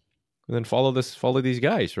 Yeah. And then follow these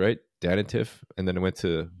guys, right? Dan and Tiff. And then I went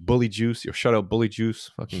to Bully Juice. Shout out Bully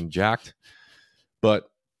Juice. Fucking jacked. But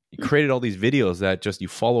you created all these videos that just you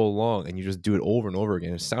follow along and you just do it over and over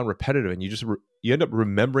again. It sounds repetitive, and you just you end up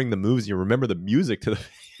remembering the moves. You remember the music to the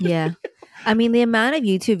Yeah. I mean, the amount of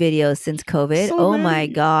YouTube videos since COVID, my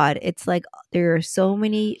God. It's like there are so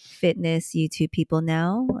many fitness YouTube people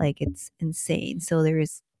now. Like, it's insane. So there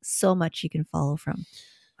is so much you can follow from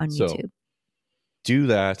on YouTube. Do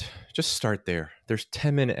that. Just start there. There's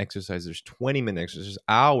 10-minute exercises. There's 20-minute exercises.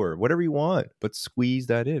 Hour, whatever you want. But squeeze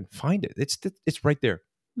that in. Find it. It's right there.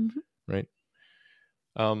 Right.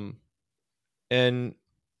 And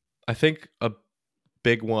I think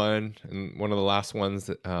big one, and one of the last ones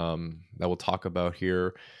that we'll talk about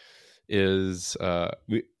here is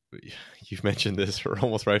you've mentioned this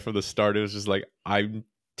almost right from the start. It was just like, I'm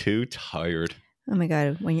too tired. Oh my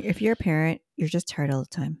God. If you're a parent, you're just tired all the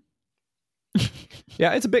time.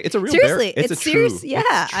 Yeah, it's a real seriously. It's a serious. true, Yeah,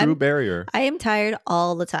 it's a true barrier. I am tired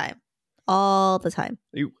all the time. All the time.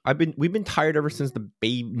 We've been tired ever since the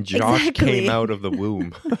baby Josh came out of the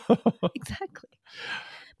womb. Exactly.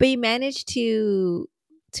 But you managed to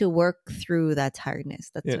work through that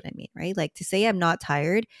tiredness. That's what I mean, right? Like, to say I'm not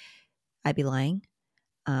tired, I'd be lying.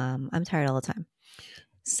 I'm tired all the time.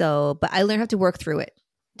 So, but I learned how to work through it,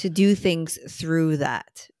 to do things through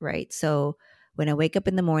that, right? So when I wake up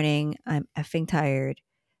in the morning, I'm effing tired.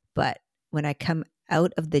 But when I come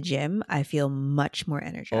out of the gym, I feel much more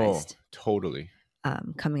energized. Oh, totally.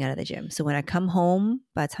 Coming out of the gym. So when I come home,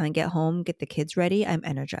 by the time I get home, get the kids ready, I'm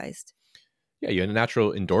energized. Yeah, you have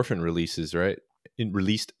natural endorphin releases, right?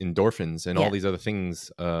 Released endorphins and all these other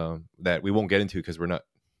things that we won't get into because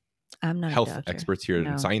I'm not health experts here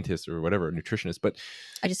and scientists or whatever, nutritionists. But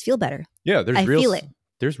I just feel better. Yeah,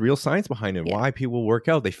 there's real science behind it. Why people work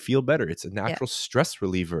out, they feel better. It's a natural stress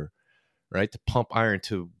reliever, right? To pump iron,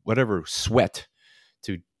 to whatever, sweat,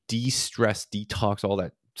 to de-stress, detox all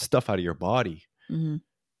that stuff out of your body. Mm-hmm.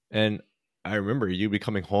 And I remember you be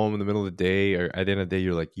coming home in the middle of the day, or at the end of the day,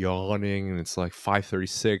 you're like yawning, and it's like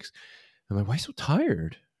 5:36. I'm like, why are you so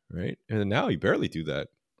tired, right? And then now you barely do that.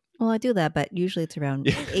 Well, I do that, but usually it's around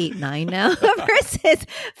 8, 9 now versus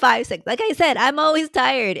 5, 6. Like I said, I'm always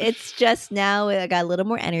tired. It's just now I got a little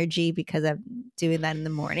more energy because I'm doing that in the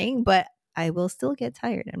morning, but I will still get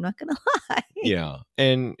tired. I'm not gonna lie. Yeah,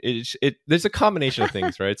 and there's a combination of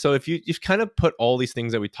things, right? So if you've kind of put all these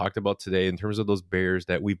things that we talked about today in terms of those barriers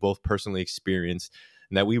that we both personally experienced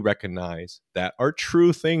and that we recognize that are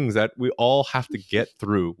true things that we all have to get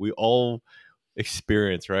through. We all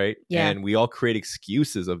experience, right? Yeah. And we all create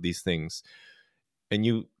excuses of these things, and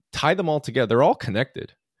you tie them all together. They're all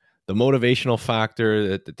connected. The motivational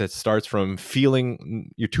factor that starts from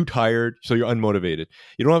feeling you're too tired, so you're unmotivated.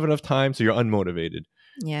 You don't have enough time, so you're unmotivated.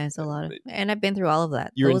 Yeah, it's a lot of, and I've been through all of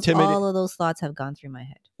that. You're intimidated. All of those thoughts have gone through my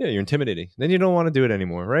head. Yeah, you're intimidating. Then you don't want to do it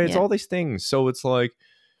anymore, right? It's all these things. So it's like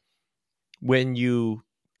when you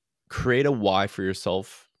create a why for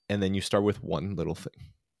yourself, and then you start with one little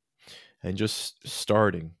thing. And just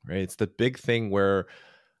starting, right? It's the big thing where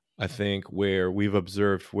I think where we've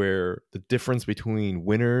observed where the difference between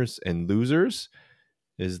winners and losers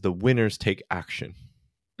is the winners take action.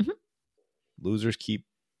 Mm-hmm. Losers keep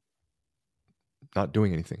not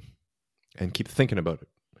doing anything and keep thinking about it.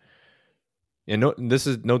 And this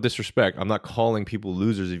is no disrespect. I'm not calling people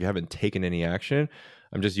losers if you haven't taken any action.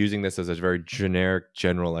 I'm just using this as a very generic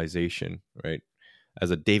generalization, right?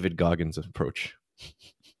 As a David Goggins approach.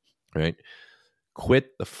 Right?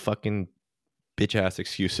 Quit the fucking bitch ass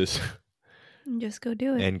excuses. And just go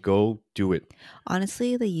do it. And go do it.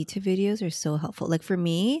 Honestly, the YouTube videos are so helpful. Like for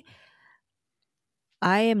me,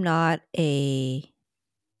 I am not when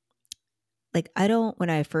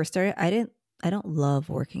I first started, I don't love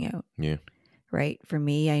working out. Yeah. Right? For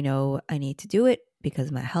me, I know I need to do it because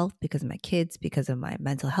of my health, because of my kids, because of my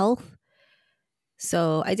mental health.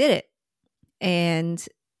 So I did it. And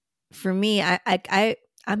for me,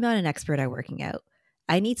 I'm not an expert at working out.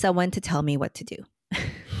 I need someone to tell me what to do.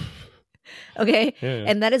 Okay? Yeah.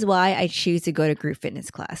 And that is why I choose to go to group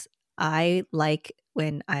fitness class. I like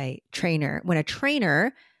when a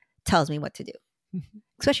trainer tells me what to do. Mm-hmm.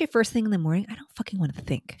 Especially first thing in the morning, I don't fucking want to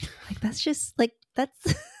think. Like that's just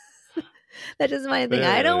that's just my thing.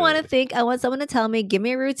 I don't want to think. I want someone to tell me, give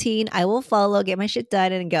me a routine. I will follow, get my shit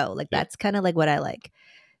done and go. Like that's kind of like what I like.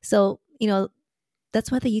 So,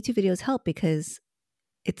 that's why the YouTube videos help, because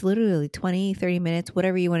it's literally 20, 30 minutes,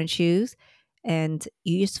 whatever you want to choose. And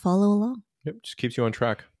you just follow along. Yep. Just keeps you on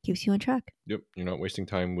track. Keeps you on track. Yep. You're not wasting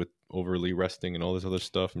time with overly resting and all this other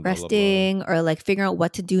stuff. And resting blah, blah, blah. Or like figuring out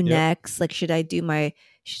what to do next. Like, should I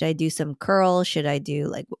do some curls? Should I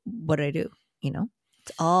do what do I do?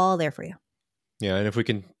 It's all there for you. Yeah. And if you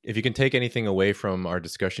can take anything away from our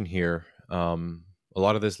discussion here, a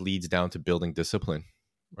lot of this leads down to building discipline,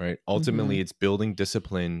 right? Ultimately, it's building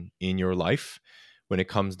discipline in your life when it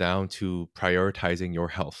comes down to prioritizing your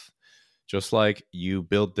health. Just like you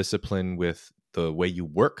build discipline with the way you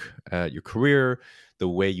work at your career, the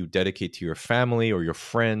way you dedicate to your family or your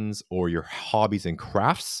friends or your hobbies and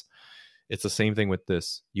crafts, it's the same thing with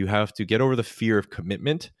this. You have to get over the fear of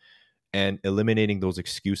commitment and eliminating those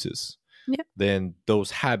excuses. Yeah. Then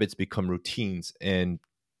those habits become routines, and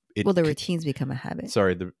the routines become a habit.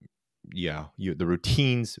 Sorry, the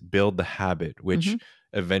routines build the habit, which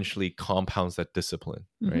eventually compounds that discipline.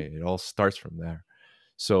 Right? It all starts from there.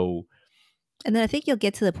 So, and then I think you'll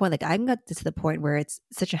get to the point, like I've got to the point where it's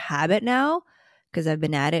such a habit now because I've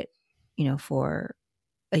been at it, for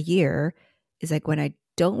a year. Is like when I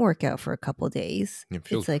don't work out for a couple of days,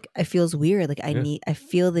 it's like it feels weird. Like I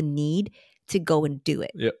feel the need to go and do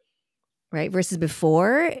it. Yeah. Right. Versus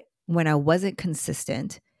before when I wasn't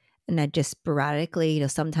consistent and I just sporadically,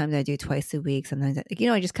 sometimes I do twice a week. Sometimes,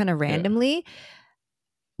 I just kind of randomly,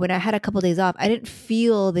 when I had a couple of days off, I didn't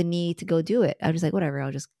feel the need to go do it. I was just like, whatever,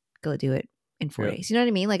 I'll just go do it in 4 days. You know what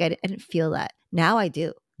I mean? Like I didn't feel that. Now I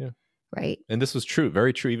do. Yeah. Right. And this was true,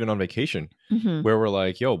 very true, even on vacation, where we're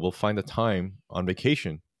like, yo, we'll find the time on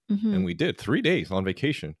vacation. And we did 3 days on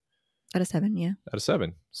vacation. Out of 7, yeah. Out of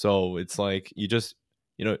 7. So it's like you just,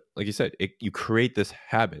 like you said, you create this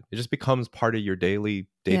habit. It just becomes part of your daily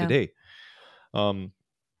day-to-day. And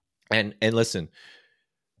listen,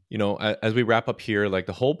 as we wrap up here, like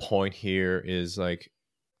the whole point here is like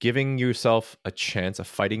giving yourself a chance, a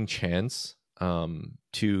fighting chance,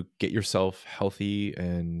 to get yourself healthy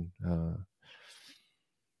and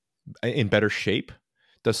in better shape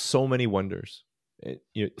does so many wonders.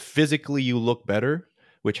 Physically, you look better,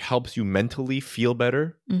 which helps you mentally feel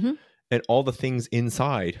better. And all the things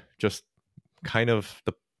inside just kind of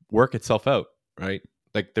work itself out, right?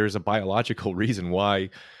 Like there's a biological reason why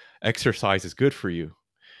exercise is good for you.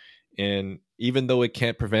 And even though it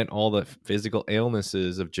can't prevent all the physical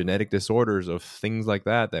illnesses of genetic disorders, of things like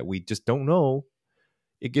that we just don't know,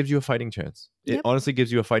 it gives you a fighting chance. It honestly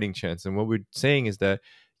gives you a fighting chance. And what we're saying is that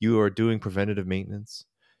you are doing preventative maintenance.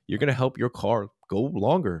 You're going to help your car go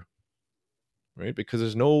longer, right? Because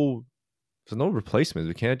there's no replacement.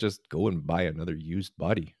 We can't just go and buy another used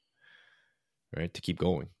body, right? To keep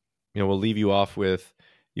going. We'll leave you off with,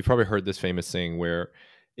 you've probably heard this famous saying where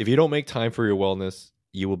if you don't make time for your wellness,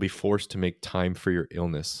 you will be forced to make time for your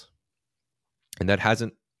illness. And that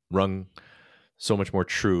hasn't rung so much more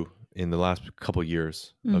true in the last couple of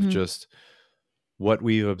years of just what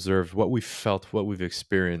we've observed, what we've felt, what we've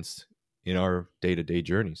experienced in our day-to-day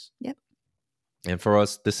journeys. Yep. And for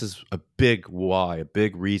us, this is a big why, a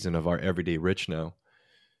big reason of our everyday rich now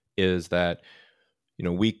is that,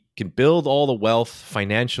 we can build all the wealth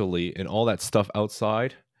financially and all that stuff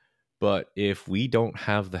outside. But if we don't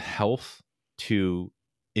have the health to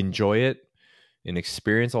enjoy it and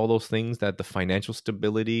experience all those things that the financial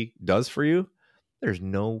stability does for you, there's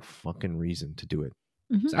no fucking reason to do it.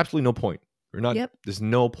 There's absolutely no point. There's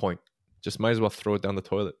no point. Just might as well throw it down the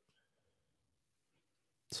toilet.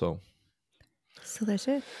 So that's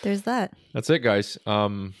it. There's that. That's it, guys.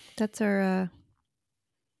 That's our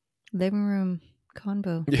living room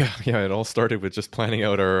convo. Yeah. It all started with just planning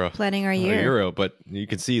out our year out. But you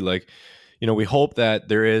can see, like, we hope that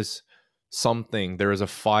there is a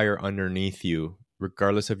fire underneath you,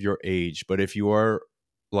 regardless of your age. But if you are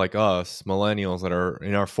like us, millennials that are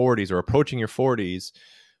in our 40s or approaching your 40s,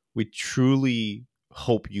 we truly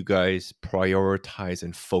hope you guys prioritize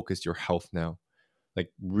and focus your health now.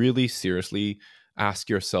 Like really seriously ask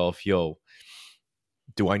yourself, do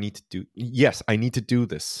I need to do? Yes, I need to do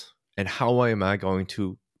this. And how am I going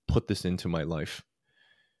to put this into my life?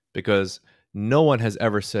 Because no one has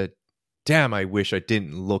ever said, damn, I wish I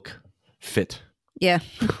didn't look fit. Yeah.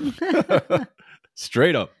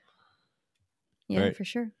 Straight up. Yeah, right? For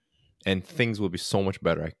sure. And things will be so much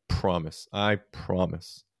better. I promise.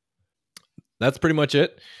 That's pretty much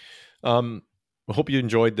it. I hope you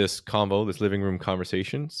enjoyed this convo, this living room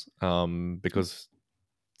conversations, because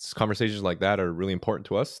conversations like that are really important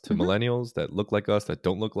to us, to millennials that look like us, that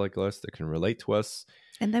don't look like us, that can relate to us.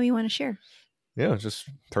 And then we want to share. Yeah, just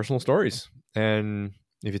personal stories. And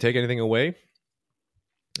if you take anything away,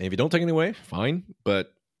 and if you don't take anything away, fine,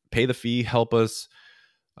 but pay the fee, help us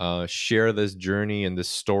share this journey and this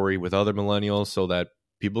story with other millennials so that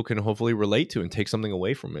people can hopefully relate to and take something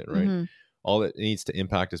away from it, right? All it needs to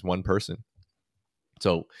impact is one person.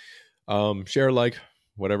 So share, like,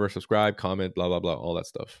 whatever, subscribe, comment, blah, blah, blah, all that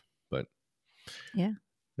stuff. But yeah,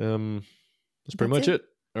 that's pretty much it.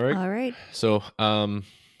 All right. So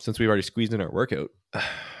since we've already squeezed in our workout,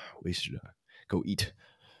 we should go eat.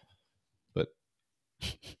 But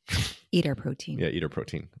eat our protein. Yeah, eat our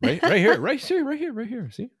protein. Right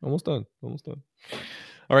here. See, almost done. All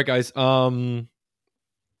right, guys. Till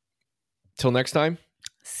next time.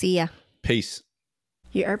 See ya. Peace.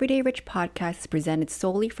 Your Everyday Rich podcast is presented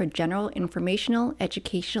solely for general informational,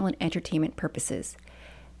 educational, and entertainment purposes.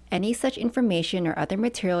 Any such information or other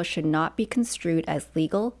material should not be construed as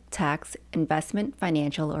legal, tax, investment,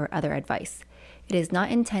 financial, or other advice. It is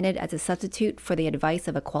not intended as a substitute for the advice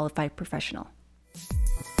of a qualified professional.